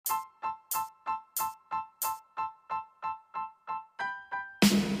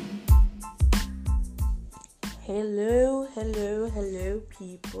Hello,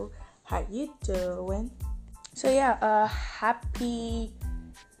 people. How you doing? Happy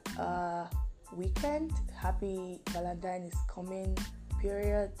weekend. Happy Valentine is coming.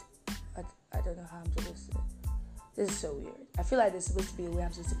 Period. I don't know how I'm supposed to. This is so weird. I feel like there's supposed to be a way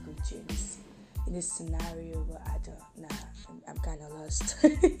I'm supposed to greet you in this scenario, but I don't. Nah, I'm kind of lost.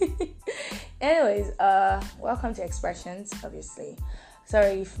 Anyways, welcome to Expressions. Obviously,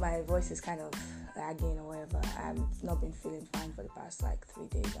 sorry if my voice is kind of lagging or whatever. I've not been feeling fine for the past 3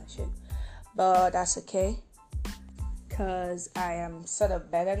 days and shit, but that's okay, cause I am sort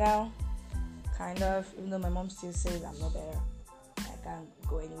of better now, kind of. Even though my mom still says I'm not better, I can't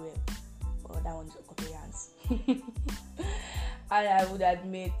go anywhere. But that one's a couple hands. And I would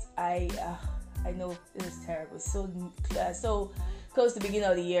admit, I know this is terrible. So close to the beginning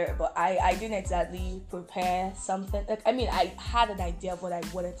of the year, but I didn't exactly prepare something. I had an idea of what I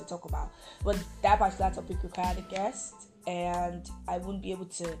wanted to talk about, but that particular topic required a guest, and I wouldn't be able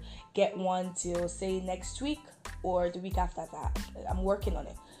to get one till say next week or the week after that. I'm working on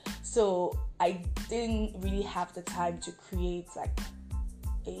it, so I didn't really have the time to create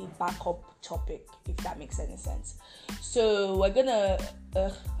a backup topic, if that makes any sense. So we're gonna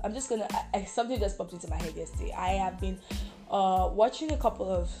something just popped into my head yesterday. I have been watching a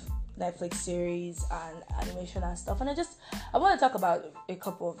couple of Netflix series and animation and stuff, and I want to talk about a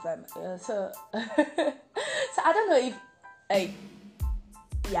couple of them. So I don't know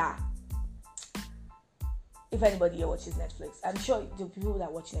if anybody here watches Netflix. I'm sure the people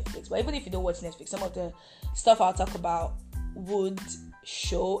that watch Netflix, but even if you don't watch Netflix, some of the stuff I'll talk about would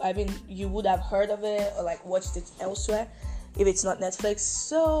show. You would have heard of it or watched it elsewhere if it's not Netflix.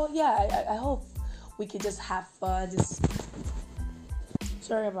 So yeah, I hope we could just have fun.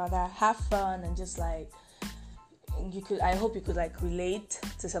 Sorry about that. Have fun and just I hope you could relate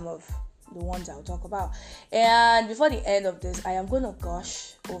to some of the ones I'll talk about. And before the end of this, I am gonna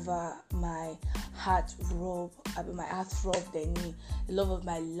gush over my heartthrob, Denny, the love of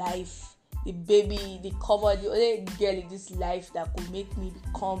my life, the baby, the cover, the only girl in this life that could make me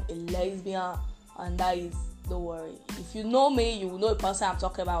become a lesbian, and that is, don't worry. If you know me, you will know the person I'm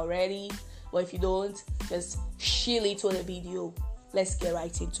talking about already. But if you don't, just chill it on the video. Let's get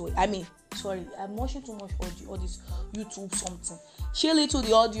right into it. I'm watching too much audio, all this YouTube something. Chill it to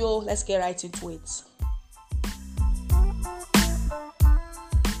the audio. Let's get right into it.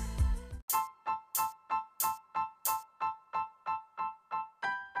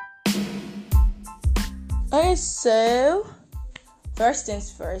 Okay, so first things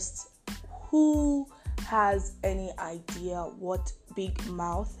first, who has any idea what Big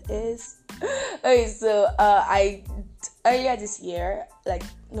Mouth is? Okay, so earlier this year,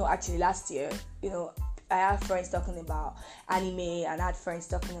 last year, I had friends talking about anime, and I had friends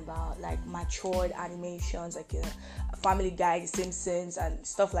talking about matured animations, Family Guy, The Simpsons, and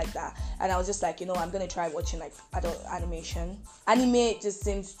stuff like that. And I was just I'm gonna try watching adult animation. Anime just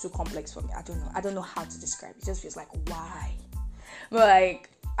seems too complex for me. I don't know how to describe it. It just feels why. But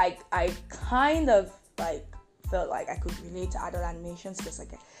I kind of felt like I could relate to adult animations because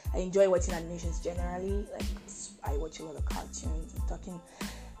I enjoy watching animations generally. I watch a lot of cartoons and talking.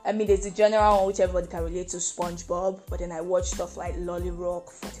 There's a general one which everybody can relate to, SpongeBob, but then I watch stuff like Lolly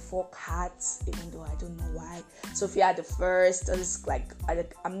Rock, 44 Cats, even though I don't know why. Sophia the First,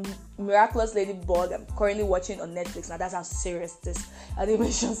 I'm Miraculous Ladybug. I'm currently watching on Netflix. Now that's how serious this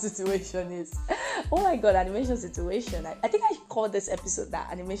animation situation is. Oh my god, animation situation. I think I called this episode that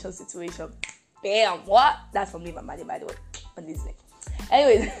animation situation. Damn, what? That's from me, my money, by the way, on Disney.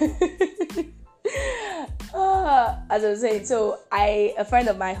 Anyways. As I was saying, so a friend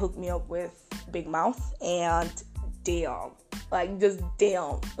of mine hooked me up with Big Mouth, and damn, just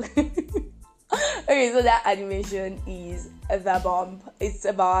damn. Okay, so that animation is the bomb. It's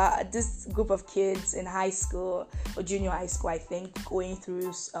about this group of kids in high school or junior high school, I think, going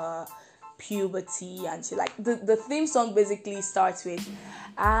through puberty, and shit. The theme song basically starts with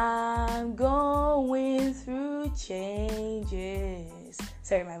 "I'm going through changes."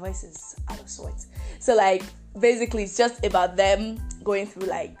 Sorry, my voice is out of sorts. So basically it's just about them going through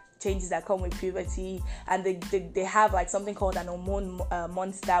changes that come with puberty, and they have something called an hormone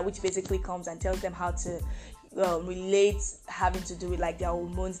monster, which basically comes and tells them how to relate, having to do with their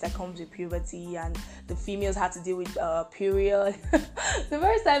hormones that comes with puberty, and the females had to deal with period. The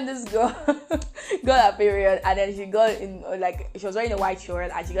first time this girl got a period, and then she got in she was wearing a white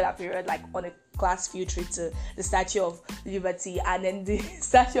shirt, and she got a period on a class field trip to the Statue of Liberty, and then the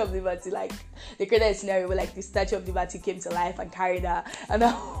Statue of Liberty they created a scenario where the Statue of Liberty came to life and carried her, and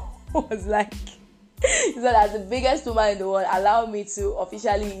I was He said, as the biggest woman in the world, allow me to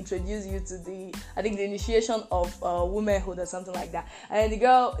officially introduce you to the initiation of womanhood or something like that. And then the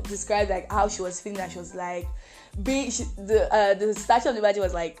girl described like how she was feeling, and she was like, the Statue of Liberty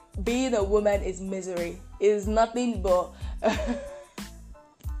was like, being a woman is misery. It's nothing but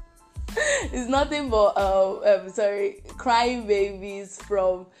crying babies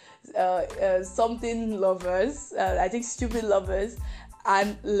from something lovers, I think stupid lovers,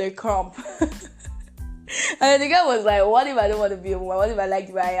 and Le Crump. And the guy was like, what if I don't want to be a woman? What if I like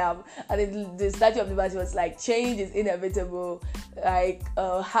who I am? And then the Statue of Liberty was like, change is inevitable. Like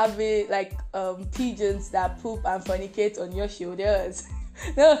having like pigeons that poop and fornicate on your shoulders.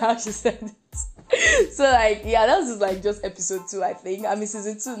 That's how she said it. So like, yeah, that was just like just episode 2, I think. I'm in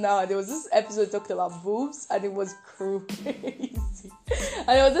season 2 now, and there was this episode talking about boobs, and it was crazy. And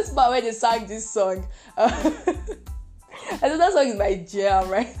there was this part where they sang this song. I know that song is my jam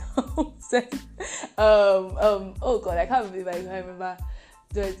right now. Oh god, I can't remember. I can't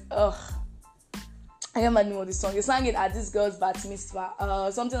remember the song. They sang it at this girl's bat mitzvah.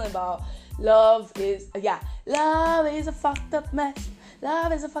 Something about love is a fucked up mess.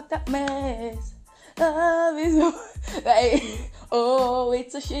 Love is a fucked up mess. Love is like, oh,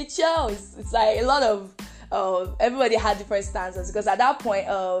 it's a shit show. It's like a lot of everybody had different stances, because at that point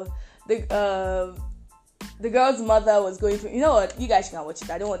the girl's mother was going through, you know what, you guys can watch it.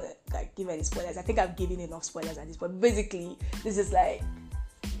 I don't want to like give any spoilers. I think I've given enough spoilers at this point. Basically, this is like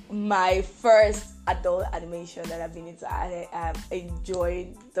my first adult animation that I've been into. I have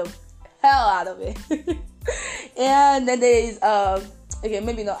enjoyed the hell out of it. And then there is okay,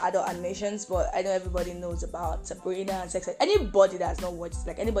 maybe not adult animations, but I know everybody knows about Sabrina and Sex Education. Anybody that has not watched it,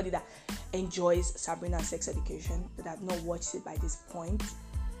 like anybody that enjoys Sabrina and Sex Education that have not watched it by this point,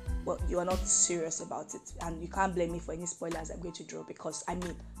 well, you are not serious about it, and you can't blame me for any spoilers I'm going to draw, because I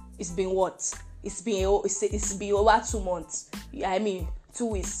mean, it's been what? It's been over 2 months. I mean, 2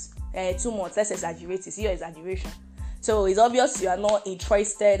 weeks, 2 months. Let's exaggerate. It's your exaggeration. So it's obvious you are not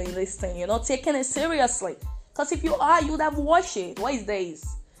interested in this thing. You're not taking it seriously. Because if you are, you would have watched it. What is this?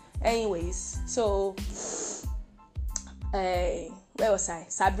 Anyways, so where was I?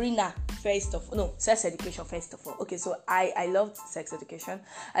 Sabrina, Sex Education first of all. Okay, so I loved Sex Education,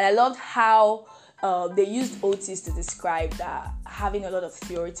 and I loved how they used Otis to describe that having a lot of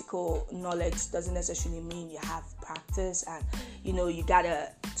theoretical knowledge doesn't necessarily mean you have practice, and you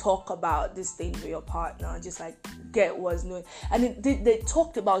gotta talk about this thing with your partner, just like get what's new. And they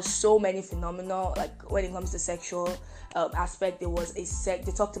talked about so many phenomena, like when it comes to sexual aspect. They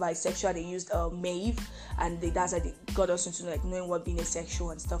talked about asexual. They used Maeve, and that's how they got us into like knowing what being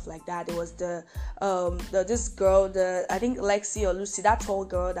asexual and stuff like that. There was this girl, I think Lexi or Lucy, that tall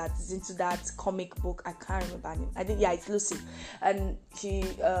girl that is into that comic book. I can't remember her name. I think it's Lucy, and she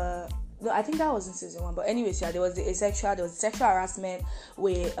no, I think that was in season 1. But anyways, yeah, there was the asexual, there was sexual harassment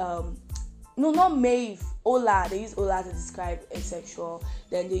with no, not Maeve, Ola. They used Ola to describe asexual.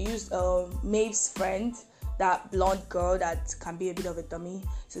 Then they used Maeve's friend, that blonde girl that can be a bit of a dummy,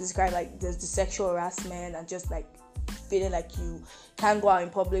 to describe like there's the sexual harassment and just like feeling like you can't go out in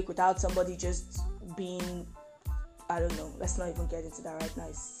public without somebody just being, I don't know, let's not even get into that right now,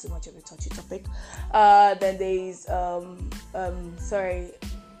 it's too much of a touchy topic.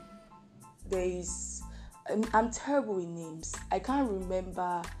 Then I'm terrible with names. I can't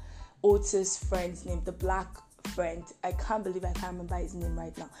remember Otis' friend's name, the black friend. I can't believe I can't remember his name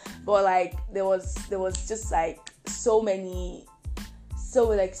right now. But like there was just like so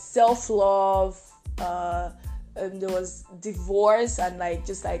like self-love, there was divorce, and like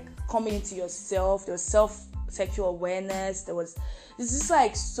just like coming into yourself. There was sexual awareness. It's just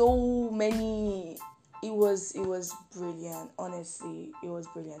like so many. It was brilliant. Honestly, it was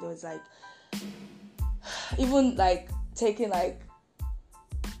brilliant. It was like even like taking like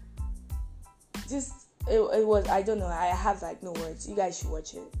just it was, I don't know, I have like no words. You guys should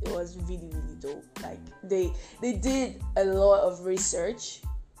watch it. It was really, really dope. Like they did a lot of research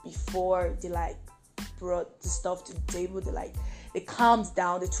before they like brought the stuff to the table. They calmed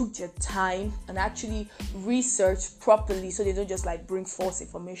down, they took their time and actually researched properly, so they don't just like bring false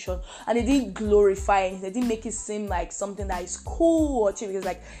information, and they didn't glorify it. They didn't make it seem like something that is cool or cheap, because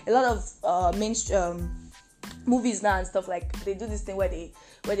like a lot of mainstream movies now and stuff, like they do this thing where they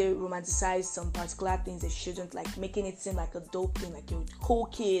romanticize some particular things they shouldn't, like making it seem like a dope thing, like you're the cool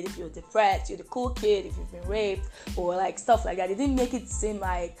kid if you're depressed, you're the cool kid if you've been raped, or like stuff like that. They didn't make it seem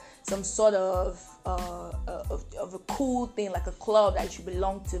like some sort of a cool thing, like a club that you should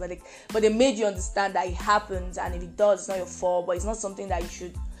belong to, but they made you understand that it happens, and if it does, it's not your fault, but it's not something that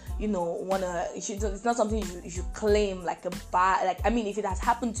you it's not something you should claim like a bad. Like, I mean, if it has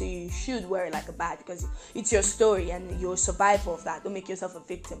happened to you, you should wear it like a bad, because it's your story and you're a survivor of that. Don't make yourself a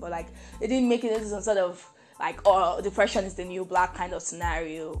victim. But like, they didn't make it into some sort of like, oh, depression is the new black kind of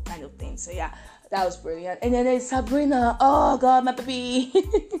scenario kind of thing. So yeah, that was brilliant. And then there's Sabrina. Oh god, my baby.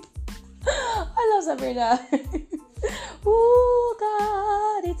 I love Sabrina. Oh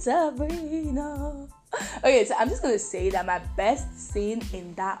god, it's Sabrina. Okay, so I'm just gonna say that my best scene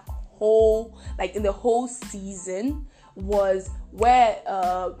in that whole, like in the whole season, was where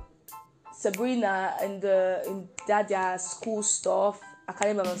Sabrina and in their school stuff,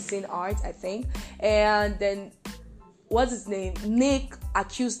 Academy of Unseen Art, I think, and then what's his name? Nick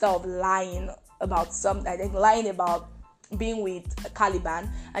accused her of lying about something. I think lying about being with Caliban,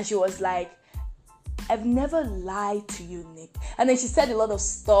 and she was like, I've never lied to you, Nick. And then she said a lot of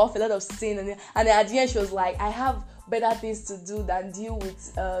stuff, a lot of sin, and then at the end she was like, I have better things to do than deal with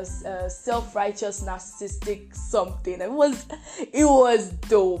self-righteous, narcissistic something. It was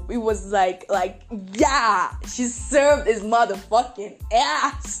dope. It was like yeah, she served his motherfucking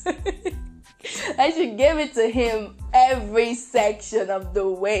ass. And she gave it to him every section of the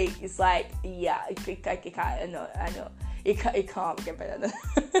way. It's like, yeah, I know. It can't get better than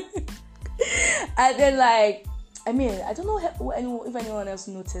that. And then, like, I mean, I don't know if anyone else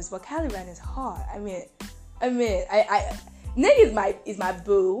noticed, but Caliban is hard. I mean, Nick is my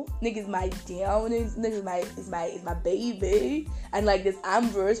boo. Nick is my damn. Nick is my baby. And like, there's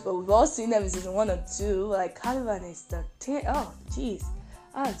Ambrose, but we've all seen them in season 1 or 2. Like, Caliban is the oh jeez,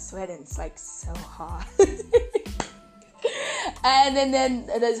 I'm sweating. It's like so hard. And then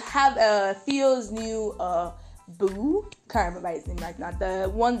there's Theo's new boo. Can't remember his name right now. The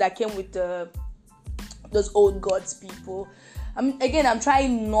one that came with those old gods people. I mean, again, I'm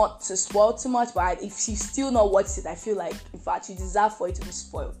trying not to spoil too much, but if she's still not watched it, I feel like, in fact, she deserves for it to be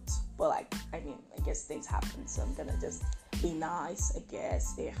spoiled. But like, I mean, I guess things happen, so I'm gonna just be nice, I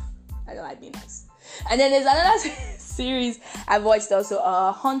guess. Yeah, I don't like being nice. And then there's another series I've watched also,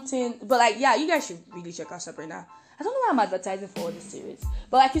 Hunting. But like, yeah, you guys should really check out Sabrina. I don't know why I'm advertising for all the series,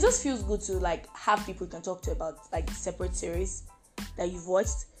 but like, it just feels good to like have people you can talk to about like separate series that you've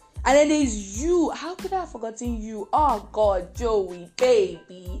watched. And then there's You. How could I have forgotten You? Oh god, Joey,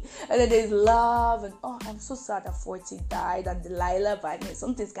 baby. And then there's Love, and oh, I'm so sad that 40 died, and Delilah. But I mean,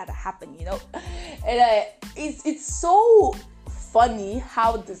 something's gotta happen, you know. And it's so funny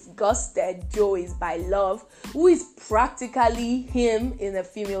how disgusted Joe is by Love, who is practically him in a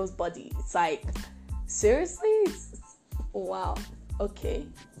female's body. It's like, seriously? Wow. Okay,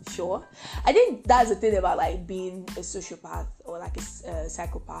 sure. I think that's the thing about like being a sociopath or like a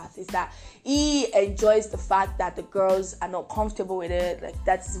psychopath, is that he enjoys the fact that the girls are not comfortable with it. Like,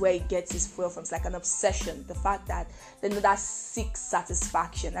 that's where he gets his fuel from. It's like an obsession. The fact that that seeks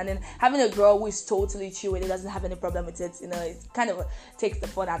satisfaction, and then having a girl who is totally chill with it, doesn't have any problem with it. You know, it kind of takes the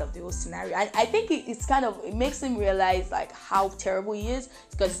fun out of the whole scenario. And I think it makes him realize like how terrible he is,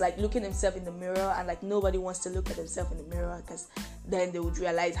 because it's like looking himself in the mirror, and like nobody wants to look at themselves in the mirror, because then they would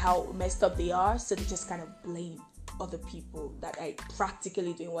realize how messed up they are, so they just kind of blame other people that are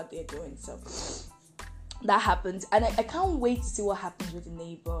practically doing what they're doing. So that happens, and I can't wait to see what happens with the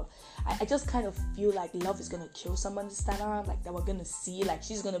neighbor. I just kind of feel like Love is gonna kill someone this time around, like that we're gonna see, like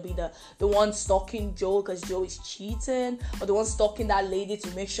she's gonna be the one stalking Joe because Joe is cheating, or the one stalking that lady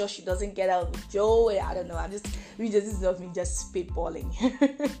to make sure she doesn't get out with Joe. I don't know, this is not me just spitballing.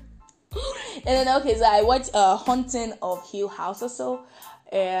 And then okay, so I watched Haunting of Hill House or so,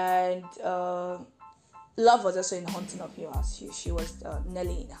 and Love was also in Haunting of Hill House. She was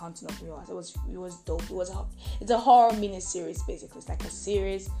Nelly in Haunting of Hill House. It was dope. It's a horror mini series basically. It's like a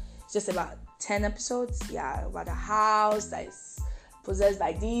series. It's just about 10 episodes. Yeah, about a house that is possessed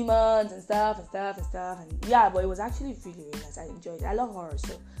by demons and stuff. And yeah, but it was actually really, really nice. I enjoyed it. I love horror,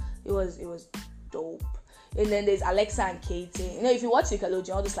 so it was dope. And then there's Alexa and Katie. You know, if you watch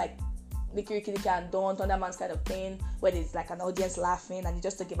Nickelodeon, all this like Nicky and Dawn, Thunderman's kind of thing, where there's like an audience laughing and you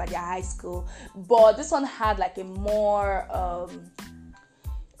just talk about their high school. But this one had like a more I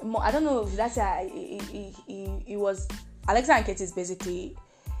don't know if that's it was Alexa and Katie is basically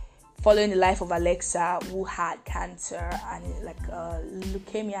following the life of Alexa, who had cancer and like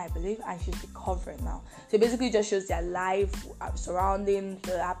leukemia, I believe, and she's recovering now. So it basically just shows their life surrounding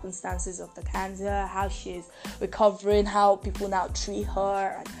the happenstances of the cancer, how she's recovering, how people now treat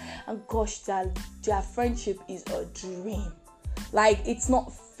her, and gosh, their friendship is a dream. Like, it's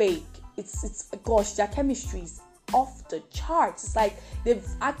not fake. It's gosh, their chemistry is off the charts. It's like they've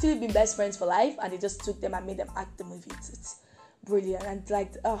actually been best friends for life, and they just took them and made them act the movie. It's brilliant. And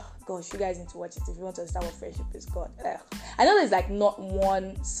like, oh gosh, you guys need to watch it if you want to understand what friendship is. God, I know there's like not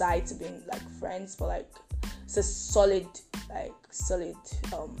one side to being like friends, but like it's a solid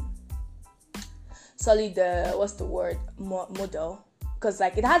what's the word, model, because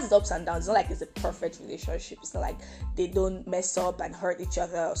like it has its ups and downs. It's not like it's a perfect relationship. It's not like they don't mess up and hurt each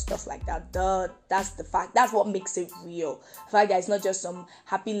other or stuff like that. That's the fact. That's what makes it real. The fact that it's not just some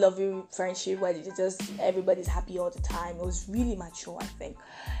happy loving friendship where it's just everybody's happy all the time. It was really mature, I think.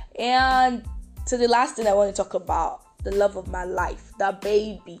 And so the last thing I want to talk about, the love of my life, the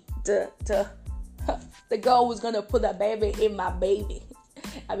baby, the girl who's gonna put the baby in my baby.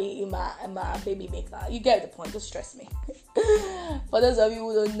 I mean, in my baby maker. You get the point. Don't stress me. For those of you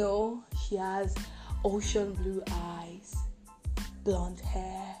who don't know, she has ocean blue eyes, blonde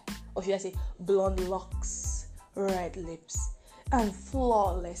hair, or should I say blonde locks, red lips, and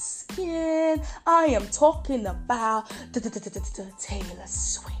flawless skin. I am talking about Taylor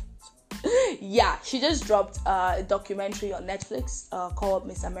Swift. Yeah, she just dropped a documentary on Netflix called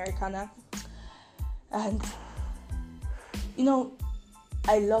Miss Americana, and you know,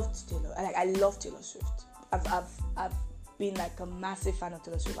 I love Taylor Swift. I've been like a massive fan of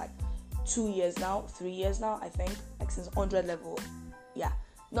Taylor Swift, like 3 years now, I think, like since 100 level. Yeah,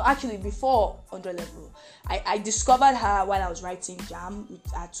 no, actually before 100 level. I discovered her while I was writing Jam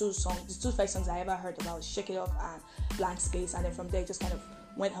with her two songs. The two first songs I ever heard about was Shake It Off and Blank Space, and then from there it just kind of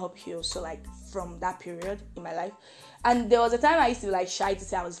went uphill. So like from that period in my life, and there was a time I used to be like shy to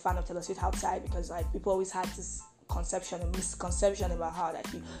say I was a fan of Taylor Swift outside, because like people always had this misconception about her, that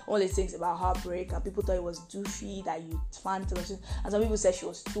she only sings about heartbreak, and people thought it was doofy that you fan Taylor Swift, and some people said she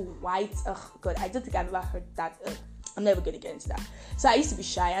was too white. God, I don't think I've ever heard that. I'm never gonna get into that. So I used to be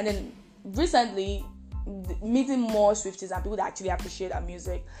shy, and then recently meeting more Swifties and people that actually appreciate her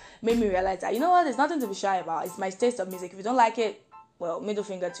music made me realize that, you know what, there's nothing to be shy about. It's my taste of music. If you don't like it, well, middle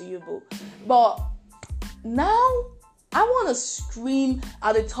finger to you, boo. But now I want to scream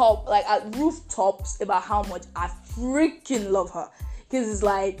at the top, like at rooftops, about how much I freaking love her. Because it's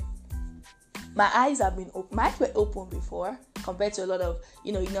like, my eyes were open before, compared to a lot of,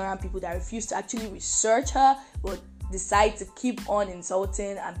 ignorant people that refuse to actually research her, but decide to keep on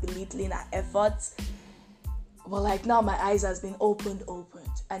insulting and belittling her efforts. But like now my eyes has been opened,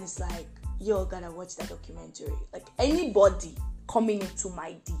 and it's like, yo, gotta watch that documentary. Like anybody coming into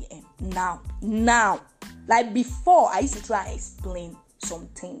my DM now, like before I used to try and explain some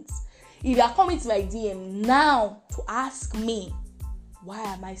things. If you are coming to my DM now to ask me, why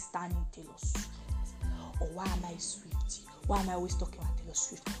am I standing Taylor Swift? Or why am I Swiftie? Why am I always talking about Taylor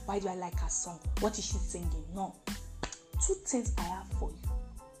Swift? Why do I like her song? What is she singing? No. 2 things I have for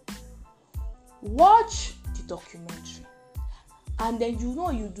you. Watch the documentary. And then you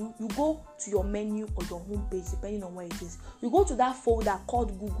go to your menu or your homepage, depending on where it is. You go to that folder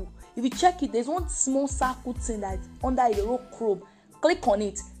called Google. If you check it, there's one small circle thing that's under a little Chrome. Click on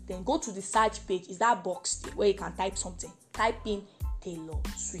it, then go to the search page. Is that box there where you can type something? Type in Taylor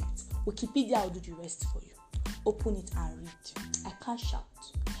Swift. Wikipedia will do the rest for you. Open it and read. I can't shout.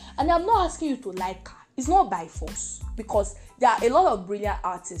 And I'm not asking you to like her. It's not by force, because there are a lot of brilliant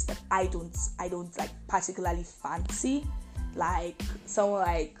artists that I don't like particularly fancy. Like someone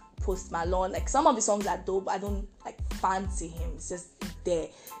like Post Malone, like some of the songs are dope, but I don't like fancy him. It's just there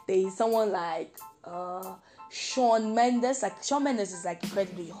is someone like Shawn Mendes. Like Shawn Mendes is like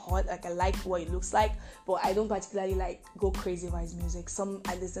incredibly hot. Like I like what he looks like, but I don't particularly like go crazy about his music. Some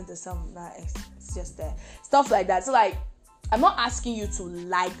I listen to, some that it's just there, stuff like that. So like I'm not asking you to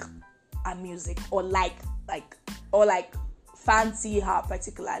like her music or like fancy her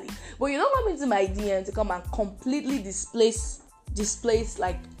particularly, but you don't come into my DM to come and completely displace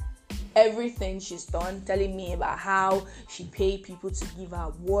like everything she's done, telling me about how she paid people to give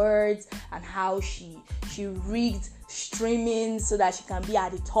her awards and how she rigged streaming so that she can be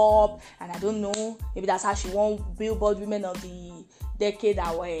at the top, and I don't know, maybe that's how she won Billboard Women of the Decade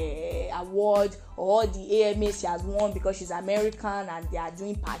award, or the AMA she has won because she's American and they are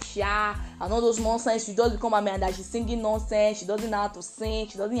doing Pasha and all those nonsense. She just become a man that she's singing nonsense. She doesn't know how to sing.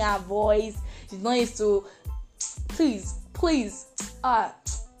 She doesn't have a voice. She's not used to. Please.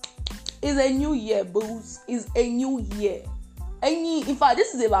 It's a new year, booze. It's a new year. In fact,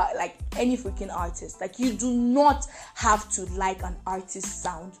 this is about like any freaking artist. Like, you do not have to like an artist's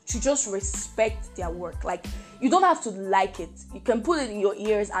sound to just respect their work. Like, you don't have to like it. You can put it in your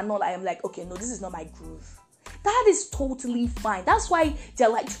ears and not. I am like, okay, no, this is not my groove. That is totally fine. That's why they're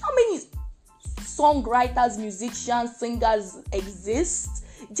like, how many songwriters, musicians, singers exist?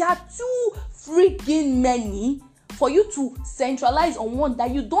 There are too freaking many for you to centralize on one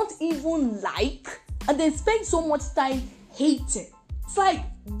that you don't even like, and then spend so much time hating. It's like,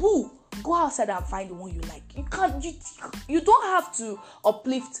 boo, go outside and find the one you like. You don't have to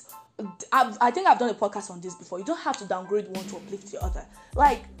uplift. I think I've done a podcast on this before. You don't have to downgrade one to uplift the other.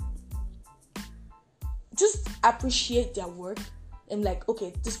 Like, just appreciate their work and like,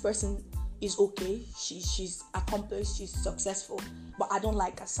 okay, this person is okay. She's accomplished. She's successful. But I don't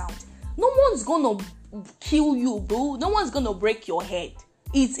like her sound. No one's gonna kill you, boo. No one's gonna break your head.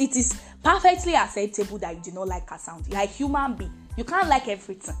 It is perfectly acceptable that you do not like her sound. You're a human being. You can't like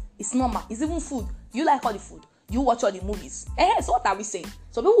everything. It's normal. It's even food. You like all the food. You watch all the movies. So what are we saying?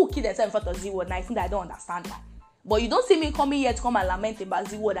 So people will kill themselves in front of Z-Word, and I think I don't understand why. But you don't see me coming here to come and lament about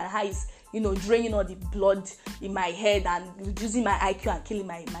Z-Word and how he's, draining all the blood in my head and reducing my IQ and killing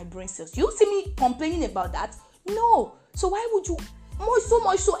my brain cells. You see me complaining about that? No. So why would you so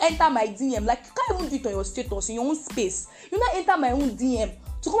much enter my DM? Like, you can't even do it on your status, in your own space. You not enter my own DM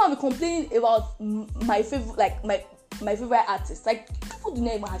to come and be complaining about my favorite, like my favorite artist. Like, people do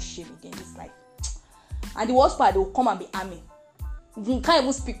not even have shame again. It's like, and the worst part, they will come and be arming. You can't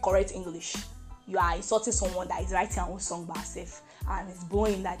even speak correct English. You are insulting someone that is writing her own song by herself and it's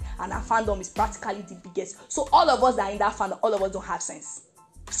blowing that, and her fandom is practically the biggest. So all of us that are in that fandom, all of us don't have sense.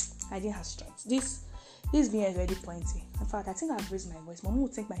 I didn't have strength. This video is already plenty. In fact, I think I've raised my voice. Mama will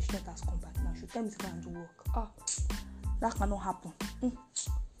think my strength has come back now. She'll tell me to go and do work. That cannot happen.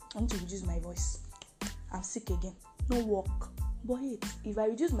 I need to reduce my voice. I'm sick again. No work. But wait, if I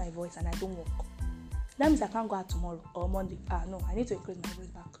reduce my voice and I don't work, that means I can't go out tomorrow or Monday. No, I need to increase my voice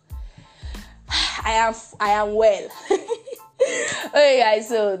back. I am well. Okay, guys,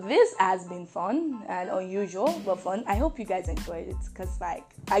 so this has been fun and unusual but fun. I hope you guys enjoyed it, because I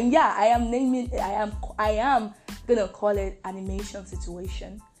am gonna call it animation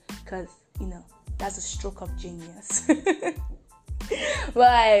situation, because that's a stroke of genius.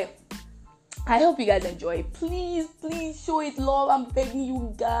 But I hope you guys enjoy it. Please show it love. I'm begging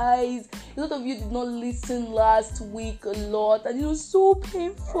you guys. A lot of you did not listen last week a lot, and it was so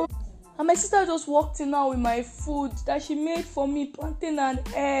painful. And my sister just walked in now with my food that she made for me, plantain and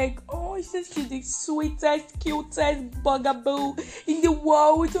egg. Oh, she says she's the sweetest, cutest bugaboo in the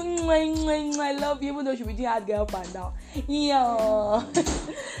world. I love you, even though she really had girl up and down. Yeah.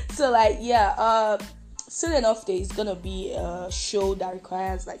 So soon enough there is gonna be a show that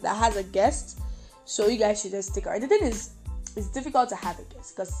requires that has a guest. So you guys should just stick around. The thing is, it's difficult to have a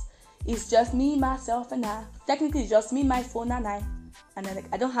guest because it's just me, myself, and I. Technically, it's just me, my phone, and I. And then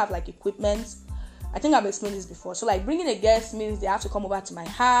I don't have equipment. I think I've explained this before. So bringing a guest means they have to come over to my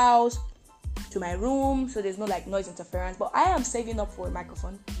house, to my room, so there's no noise interference. But I am saving up for a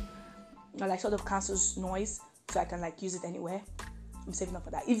microphone that sort of cancels noise, so I can use it anywhere. I'm saving up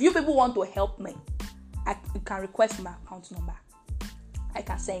for that. If you people want to help me, you can request my account number. I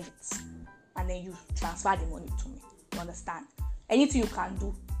can send it, and then you transfer the money to me. You understand? Anything you can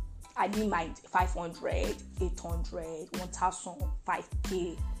do. I didn't mind 500, 800, 1,000,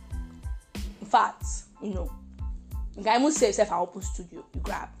 5K. In fact, you can even say yourself an open studio. You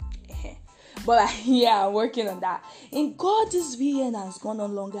grab. But I'm working on that. And God, this VN has gone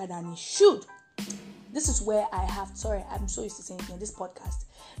on longer than it should. This is where I'm so used to saying in this podcast.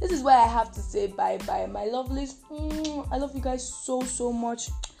 This is where I have to say bye-bye, my lovelies. I love you guys so much.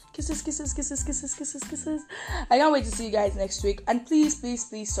 Kisses. I can't wait to see you guys next week. And please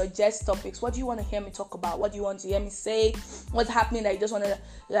suggest topics. What do you want to hear me talk about? What do you want to hear me say? What's happening that you just want to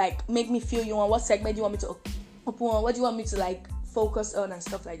make me feel you on? What segment do you want me to open on? What do you want me to focus on and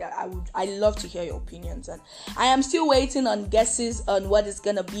stuff like that? I love to hear your opinions. And I am still waiting on guesses on what is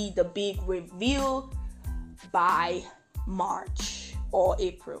gonna be the big reveal by March or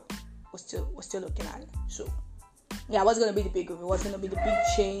April. We're still looking at it. So what's going to be the big reveal? What's going to be the big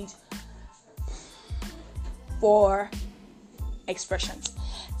change for expressions?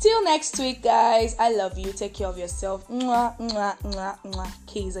 Till next week, guys. I love you. Take care of yourself. Mwah, mwah, mwah, mwah.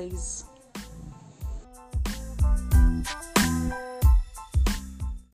 Kisses.